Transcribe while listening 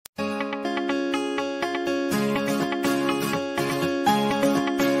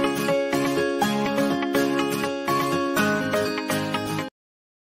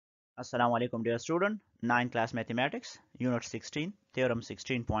Assalamu alaikum dear student. 9 class mathematics unit 16 theorem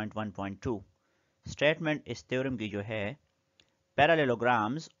 16.1.2 statement इस theorem की जो है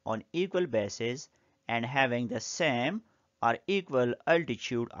parallelograms on equal bases and having the same or equal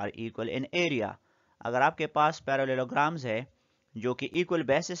altitude or equal in area. अगर आपके पास parallelograms है जो कि equal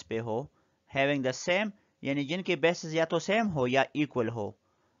basis पे हो, having the same यानी जिनके bases या तो same हो या equal हो,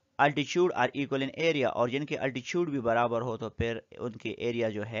 altitude are equal in area और जिनके अल्टीट्यूड भी बराबर हो तो फिर उनके एरिया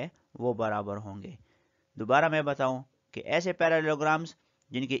जो है वो बराबर होंगे। दोबारा मैं बताऊं कि ऐसे पैरेललोग्राम्स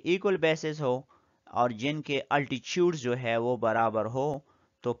जिनके इक्वल बेसिस हो और जिनके अल्टीट्यूड्स जो है वो बराबर हो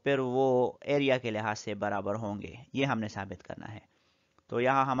तो फिर वो एरिया के लिहाज से बराबर होंगे, ये हमने साबित करना है। तो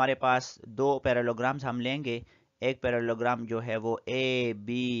यहाँ हमारे पास दो पैरेललोग्राम्स हम लेंगे। एक पैरेललोग्राम जो है वो ए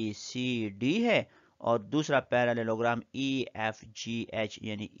बी सी डी है और दूसरा parallelogram E F G H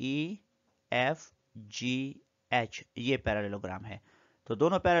यानी ई एफ जी एच, ये पैरेललोग्राम है। तो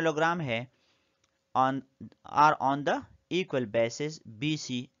दोनों पैरेललोग्राम है are on the equal basis B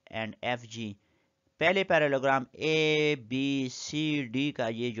C and F G. पहले parallelogram A B C D का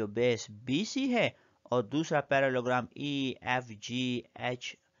ये जो बेस बी सी है और दूसरा parallelogram E F G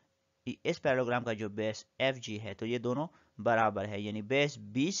H, इस पैरेललोग्राम का जो बेस एफ जी है, तो ये दोनों बराबर है यानी बेस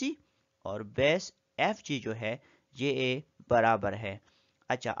बी सी और बेस एफ जी जो है ये बराबर है।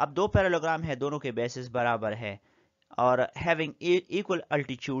 अच्छा, अब दो पैरेललोग्राम है, दोनों के बेसिस बराबर है और हैविंग इक्वल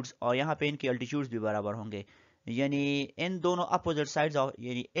अल्टीट्यूड्स, और यहाँ पे इनके अल्टीट्यूड्स भी बराबर होंगे यानी इन दोनों अपोजिट साइड्स ऑफ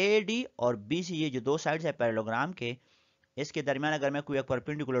यानी ए डी और बी सी, ये जो दो साइड्स है पैरेललोग्राम के, इसके दरमियान अगर मैं कोई एक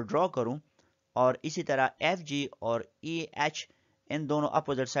परपेंडिकुलर ड्रॉ करूं और इसी तरह एफ जी और ई एच, इन दोनों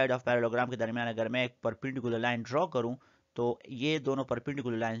अपोजिट साइड ऑफ पैरेललोग्राम के दरमियान अगर मैं एक परपेंडिकुलर लाइन ड्रॉ करूं तो ये दोनों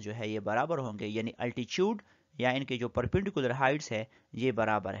परपेंडिकुलर लाइंस जो है ये बराबर होंगे यानी अल्टीट्यूड या इनके जो परपेंडिकुलर हाइट्स है ये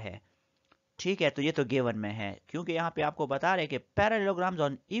बराबर है। ठीक है, तो ये तो गिवन में है क्योंकि यहाँ पे आपको बता रहे कि पैरेललोग्राम्स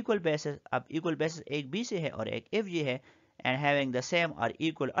ऑन इक्वल बेसिस, अब इक्वल बेसिस एक बी से है और एक एफ जी है, एंड हैविंग द सेम और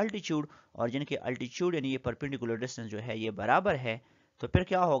इक्वल अल्टीट्यूड, और जिनके अल्टीट्यूड यानी ये परपेंडिकुलर डिस्टेंस जो है ये बराबर है, तो फिर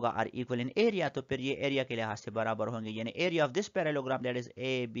क्या होगा आर इक्वल इन एरिया, तो फिर ये एरिया के लिहाज से बराबर होंगे यानी area of this parallelogram that is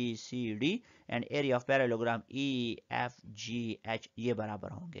A B C D and area of parallelogram E F G H, ये बराबर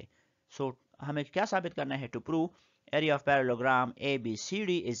होंगे। सो हमें क्या साबित करना है? To prove area of parallelogram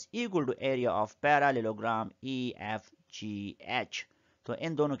ABCD is equal to area of parallelogram EFGH, तो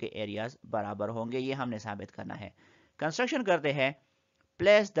इन दोनों के एरियाज बराबर होंगे, ये हमने साबित करना है। कंस्ट्रक्शन करते हैं।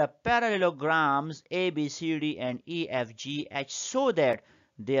 Place the parallelograms ABCD and EFGH so that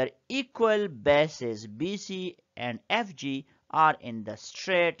their equal bases BC and FG are in the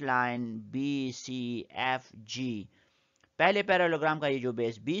straight line BCFG। पहले पैरेललोग्राम का ये जो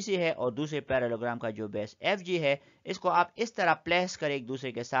बेस BC है और दूसरे पैरेललोग्राम का जो बेस FG है, इसको आप इस तरह प्लेस करें एक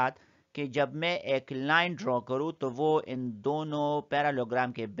दूसरे के साथ कि जब मैं एक लाइन ड्रॉ करूं तो वो इन दोनों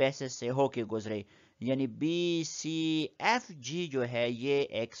पैरेललोग्राम के बेसिस से होके गुजरे यानी BCFG जो है ये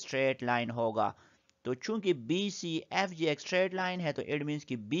एक स्ट्रेट लाइन होगा। तो चूंकि BCFG एक स्ट्रेट लाइन है तो इट मींस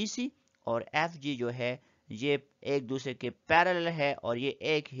कि BC और FG जो है ये एक दूसरे के पैरेलल है और ये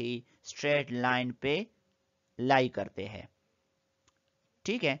एक ही स्ट्रेट लाइन पे लाई करते हैं।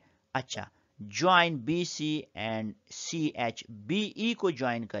 ठीक है, अच्छा, join B C and C H, B E को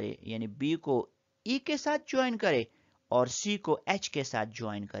ज्वाइन करे यानी बी को ई के साथ ज्वाइन करे और सी को एच के साथ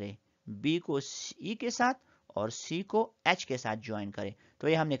ज्वाइन करे, बी को ई के साथ और सी को एच के साथ ज्वाइन करे। तो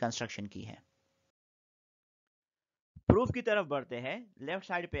ये हमने कंस्ट्रक्शन की है। प्रूफ की तरफ बढ़ते हैं। लेफ्ट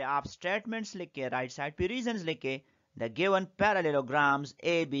साइड पे आप स्टेटमेंट्स लिख के, राइट साइड पे रीजंस लिख के, the given parallelograms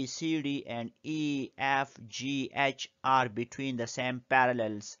A, B, C, D and E, F, G, H are between the same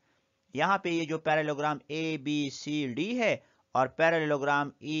parallels। यहाँ पे ये जो parallelogram A, B, C, D है और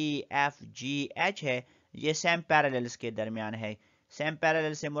parallelogram E, F, G, H है, ये सेम पैरेलल्स के दरमियान है। सेम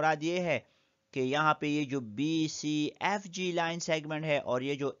पैरेलल से मुराद ये है कि यहाँ पे ये जो B, C, F, G line segment है और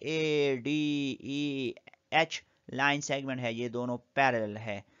ये जो A, D, E, H line segment है, ये दोनों पैरेलल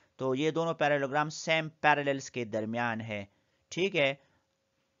है। तो ये दोनों पैरेललोग्राम सेम पैरेलल्स के दरमियान है। ठीक है,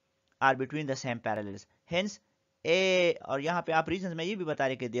 are between the same parallels, hence A, और यहाँ पे आप रीजंस में ये भी बता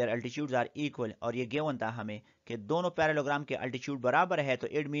रहे कि देयर अल्टीट्यूड्स आर इक्वल, और ये गिवन था हमें कि दोनों पैरेललोग्राम के अल्टीट्यूड बराबर है, तो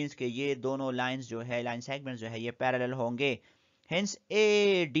इट मींस कि ये दोनों लाइंस जो है, लाइन सेगमेंट्स जो है, ये पैरेलल होंगे। Hence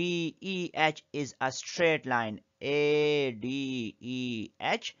A D E H is a straight line, A D E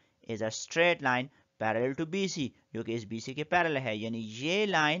H is a straight line parallel to BC, जो कि इस BC के पैरेलल है यानी ये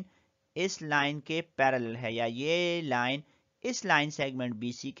लाइन इस लाइन के पैरेलल है या ये लाइन इस लाइन सेगमेंट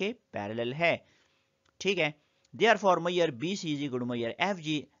BC के पैरेलल है। ठीक है, therefore major BC is equal to major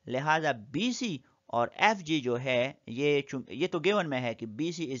FG, लिहाजा BC और FG जो है ये तो गिवन में है कि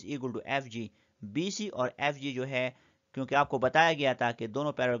BC is equal to FG, BC और FG जो है کیونکہ آپ کو بتایا گیا تھا کہ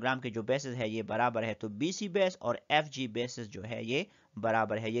دونوں پیرالوگرام کے جو بیسز ہے یہ برابر ہے، تو بی سی بیس اور ایف جی بیسز جو ہے یہ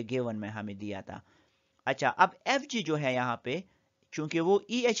برابر ہے، یہ گیون میں ہمیں دیا تھا۔ اچھا، اب ایف جی جو ہے یہاں پہ چونکہ وہ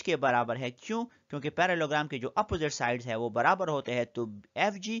ای ایچ کے برابر ہے، کیوں؟ کیونکہ پیرالوگرام کے جو اپوزٹ سائڈز ہے وہ برابر ہوتے ہیں، تو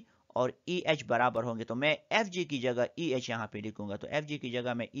ایف جی اور ای ایچ برابر ہوں گے، تو میں ایف جی کی جگہ ای ایچ یہاں پہ لکھوں گا، تو ایف جی کی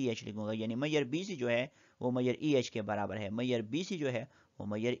جگہ میں ای ایچ لکھوں گا، یعنی میئر بی سی جو ہے وہ میئر ای ایچ کے برابر ہے، میئر بی سی جو ہے وہ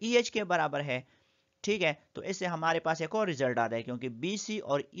میئر ای ایچ کے برابر ہے۔ ٹھیک ہے، تو اس سے ہمارے پاس ایک اور ریزلٹ آتا ہے، کیونکہ بی سی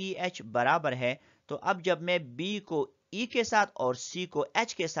اور ای ایچ برابر ہے، تو اب جب میں بی کو ای کے ساتھ اور سی کو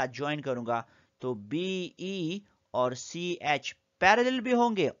ایچ کے ساتھ جوائن کروں گا تو بی ای اور سی ایچ پیرالل بھی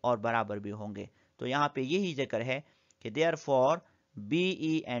ہوں گے اور برابر بھی ہوں گے۔ تو یہاں پہ یہی ذکر ہے کہ there for be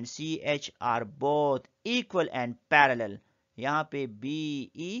E and C H R both equal and parallel, یہاں پہ بی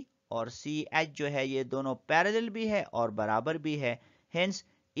ای اور سی ایچ جو ہے یہ دونوں پیرالل بھی ہے اور برابر بھی ہے، hence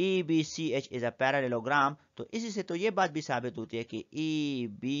E B C H از اے پیرالوگرام۔ تو اسی سے تو یہ بات بھی ثابت ہوتی ہے کہ ای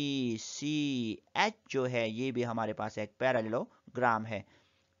بی سی ایچ جو ہے یہ بھی ہمارے پاس ایک پیرالوگرام ہے۔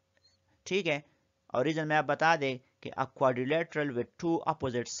 ٹھیک ہے، اور ریزن میں آپ بتا دیں کہ a quadrilateral with two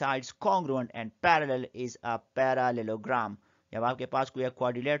opposite sides congruent and parallel is a parallelogram۔ جب آپ کے پاس کوئی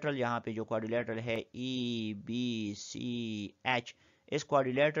کوادریلیٹرل، یہاں پہ جو کوادریلیٹرل ہے ای بی سی ایچ، اس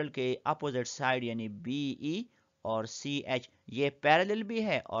کوادریلیٹرل کے اپوزٹ سائڈ یعنی بی ای اور سی ایچ یہ پیرالل بھی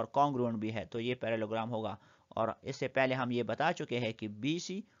ہے اور کانگروئنٹ بھی ہے، تو یہ پیرالوگرام ہوگا۔ اور اس سے پہلے ہم یہ بتا چکے ہیں کہ بی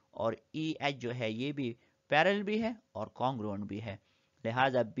سی اور ای ایچ جو ہے یہ بھی پیرالل بھی ہے اور کانگروئنٹ بھی ہے،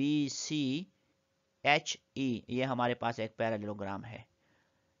 لہذا بی سی ایچ ای یہ ہمارے پاس ایک پیرالوگرام ہے۔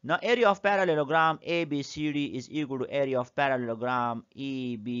 Now area of parallelogram ABCD is equal to area of parallelogram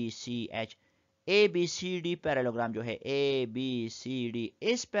EBCH۔ ABCD پیرالوگرام جو ہے ABCD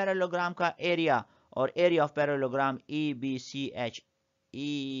اس پیرالوگرام کا ایریا اور ایریا آف پیرالوگرام EBCH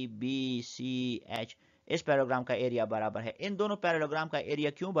اس پیرالوگرام کا ایریا برابر ہے۔ ان دونوں پیرالوگرام کا ایریا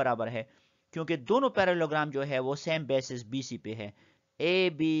کیوں برابر ہے؟ کیونکہ دونوں پیرالوگرام جو ہے وہ سیم بیسس بی سی پہ ہے۔ اے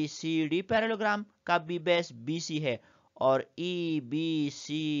بی سی ڈی پیرالوگرام کا بھی بیس بی سی ہے اور ای بی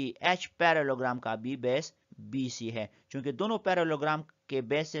سی ایچ پیرالوگرام کا بھی بیس بی سی ہے۔ چونکہ دونوں پیرالوگرام کے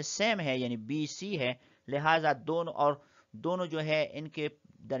بیسس سیم ہے یعنی بی سی ہے، لہٰذا دونوں جو ہے ان کے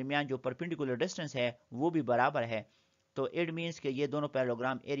درمیان جو پرپینڈیکولر ڈسٹینس ہے وہ بھی برابر ہے، تو اٹ مینس کہ یہ دونوں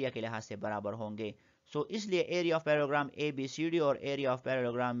پیرالوگرام ایریا کے لحاظ سے برابر ہوں گے۔ سو اس لیے area of پیرالوگرام a B C D اور area of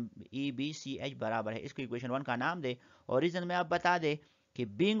پیرالوگرام E B C H برابر ہے۔ اس کو ایکویشن 1 کا نام دے، اور ریزن میں آپ بتا دے کہ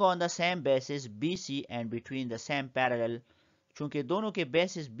being on the same basis BC and between the same parallel، چونکہ دونوں کے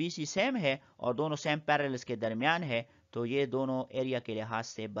بیسس بی سی سیم ہے اور دونوں سیم پیراللز کے درمیان ہے، تو یہ دونوں ایریا کے لحاظ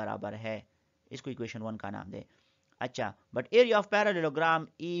سے برابر ہے۔ اس کو ایکویشن 1 کا نام دے۔ اچھا، but area of پیرالوگرام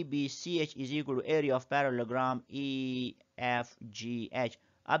E B C H is equal to area of پیرالوگرام E F G H.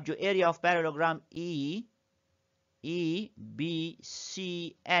 اب جو area of پیرالوگرام E B C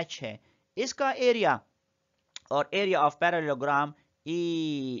H ہے، اس کا ایریا اور area of پیرالوگرام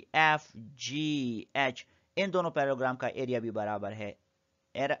E F G H ان دونوں پیرالوگرام کا ایریا بھی برابر ہے۔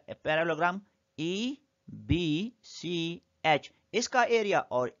 پیرالوگرام ای بی سی ایچ اس کا ایریا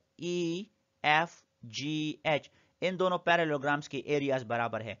اور ای ایف جی ایچ ان دونوں پیرالوگرامز کے ایریاز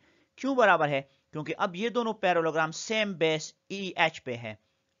برابر ہے۔ کیوں برابر ہے؟ کیونکہ اب یہ دونوں پیرالوگرام سیم بیس ای ایچ پہ ہے،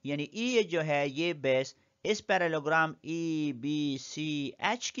 یعنی ای ایچ جو ہے یہ بیس اس پیرالوگرام ای بی سی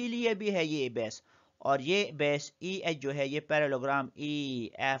ایچ کے لیے بھی ہے یہ بیس، اور یہ بیس ای ایچ جو ہے یہ پیرالوگرام ای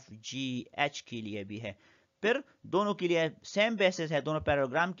ایف جی ایچ کے لیے بھی ہے۔ پھر دونوں کے لیے سیم بیسز ہے دونوں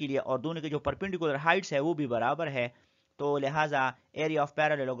پیرالوگرام کے لیے، اور دونوں کے جو پرپینڈیکولر ہائٹس ہے وہ بھی برابر ہے، تو لہٰذا area of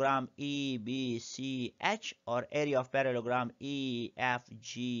پیرالوگرام E B C H اور area of پیرالوگرام E F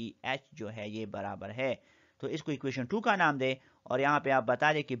G H جو ہے یہ برابر ہے۔ تو اس کو ایکویشن 2 کا نام دے، اور یہاں پہ آپ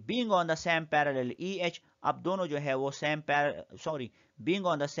بتا دیں کہ being on the same parallel E H, اب دونوں جو ہے وہ being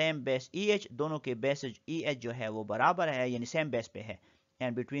on the same base E H, دونوں کے بیسز ای ایچ جو ہے وہ برابر ہے یعنی سیم بیس پہ ہے،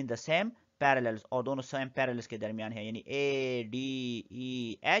 اینڈ بٹوین دا سیم پیراللز، اور دونوں سیم پیراللز کے درمیان ہے، یعنی اے ڈی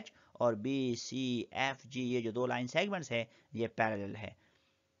ای ایچ اور بی سی ایف جی یہ جو دو لائن سیگمنٹس ہے یہ پیرالل ہے۔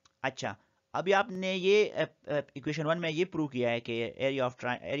 اچھا، ابھی آپ نے یہ ایکویشن 1 میں یہ پروو کیا ہے کہ area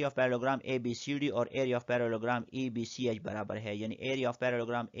of پیرالوگرام a B C D اور area of پیرالوگرام E B C H برابر ہے، یعنی area of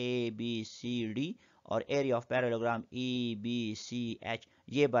پیرالوگرام a B C D اور area of پیرالوگرام E B C H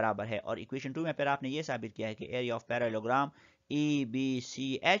یہ برابر ہے، اور ایکویشن 2 میں پھر آپ نے یہ ثابت کیا ہے کہ area of پیرالوگرام E B C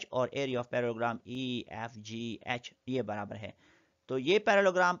H اور area of پیرالوگرام E F G H یہ برابر ہے۔ تو یہ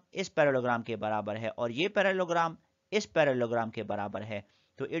پیرالوگرام اس پیرالوگرام کے برابر ہے اور یہ پیرالوگرام اس پیرالوگرام کے برابر ہے،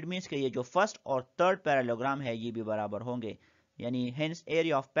 تو اٹ مینس کہ یہ جو فرسٹ اور تھرڈ پیرالوگرام ہے یہ بھی برابر ہوں گے، یعنی hence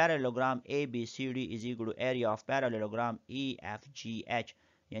area of پیرالوگرام a B C D is equal to area of پیرالوگرام E F G H,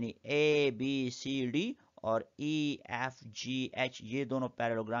 یعنی اے بی سی ڈی اور ای ایف جی ایچ یہ دونوں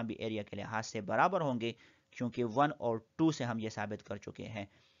پیرالوگرام بھی ایریا کے لحاظ سے برابر ہوں گے، کیونکہ 1 اور 2 سے ہم یہ ثابت کر چکے ہیں۔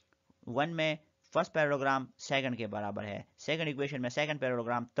 1 میں فرسٹ پیرالوگرام سیکنڈ کے برابر ہے، سیکنڈ ایکویشن میں سیکنڈ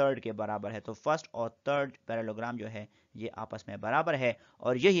پیرالوگرام تھرڈ کے برابر ہے، تو فرسٹ اور تھرڈ پیرالوگرام جو ہے یہ آپس میں برابر ہے،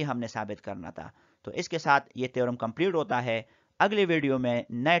 اور یہی ہم نے ثابت کرنا تھا۔ تو اس کے ساتھ یہ تھیورم کمپلیٹ ہوتا ہے۔ اگلی ویڈیو میں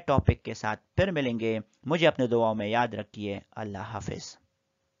نئے ٹاپک کے ساتھ پھر ملیں گے۔ مجھے اپنے دعاؤں میں یاد رکھیے۔ اللہ حافظ۔